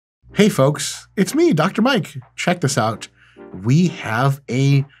Hey folks, it's me, Dr. Mike. Check this out. We have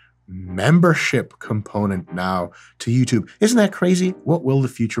a membership component now to YouTube. Isn't that crazy? What will the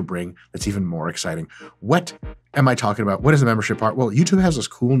future bring that's even more exciting? What am I talking about? What is the membership part? Well, YouTube has this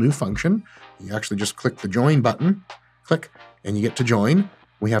cool new function. You actually just click the join button, click, and you get to join.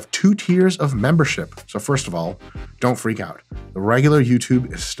 We have 2 tiers of membership. So first of all, don't freak out. The regular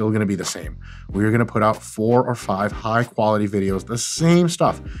YouTube is still going to be the same. We're going to put out 4 or 5 high quality videos. The same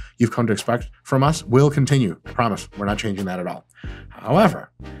stuff you've come to expect from us will continue. I promise. We're not changing that at all. However,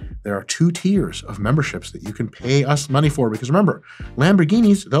 there are 2 tiers of memberships that you can pay us money for, because remember,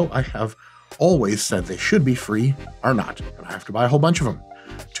 Lamborghinis, though I have always said they should be free, are not. And I have to buy a whole bunch of them.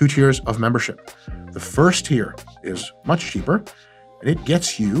 2 tiers of membership. The first tier is much cheaper, and it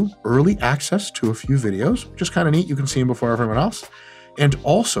gets you early access to a few videos, which is kind of neat. You can see them before everyone else. And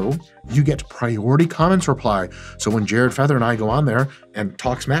also, you get priority comments reply. So when Jared Feather and I go on there and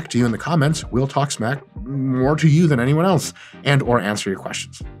talk smack to you in the comments, we'll talk smack more to you than anyone else and or answer your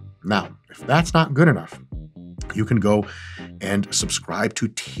questions. Now, if that's not good enough, you can go and subscribe to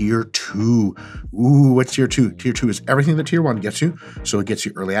Tier 2. Ooh, what's Tier 2? Tier 2 is everything that Tier 1 gets you. So it gets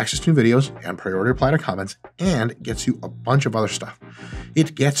you early access to videos and priority reply to comments, and it gets you a bunch of other stuff.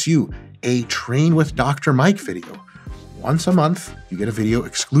 It gets you a Train with Dr. Mike video. Once a month, you get a video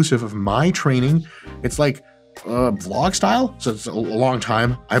exclusive of my training. It's like vlog style, so it's a long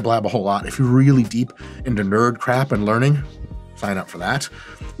time. I blab a whole lot. If you're really deep into nerd crap and learning, sign up for that.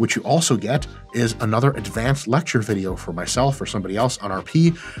 What you also get is another advanced lecture video for myself or somebody else on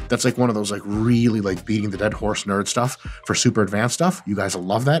RP. That's like one of those like really like beating the dead horse nerd stuff for super advanced stuff. You guys will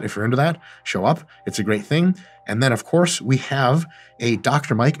love that. If you're into that, show up. It's a great thing. And then of course we have a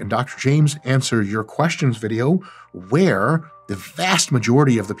Dr. Mike and Dr. James answer your questions video, where the vast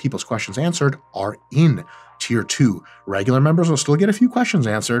majority of the people's questions answered are in Tier 2. Regular members will still get a few questions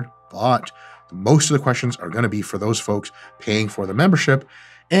answered, but most of the questions are going to be for those folks paying for the membership.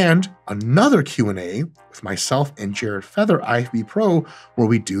 And another Q&A with myself and Jared Feather, IFBB Pro, where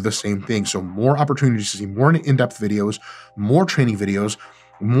we do the same thing. So more opportunities to see more in-depth videos, more training videos,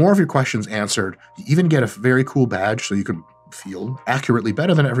 more of your questions answered. You even get a very cool badge so you can feel accurately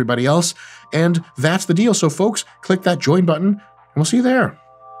better than everybody else. And that's the deal. So folks, click that join button and we'll see you there.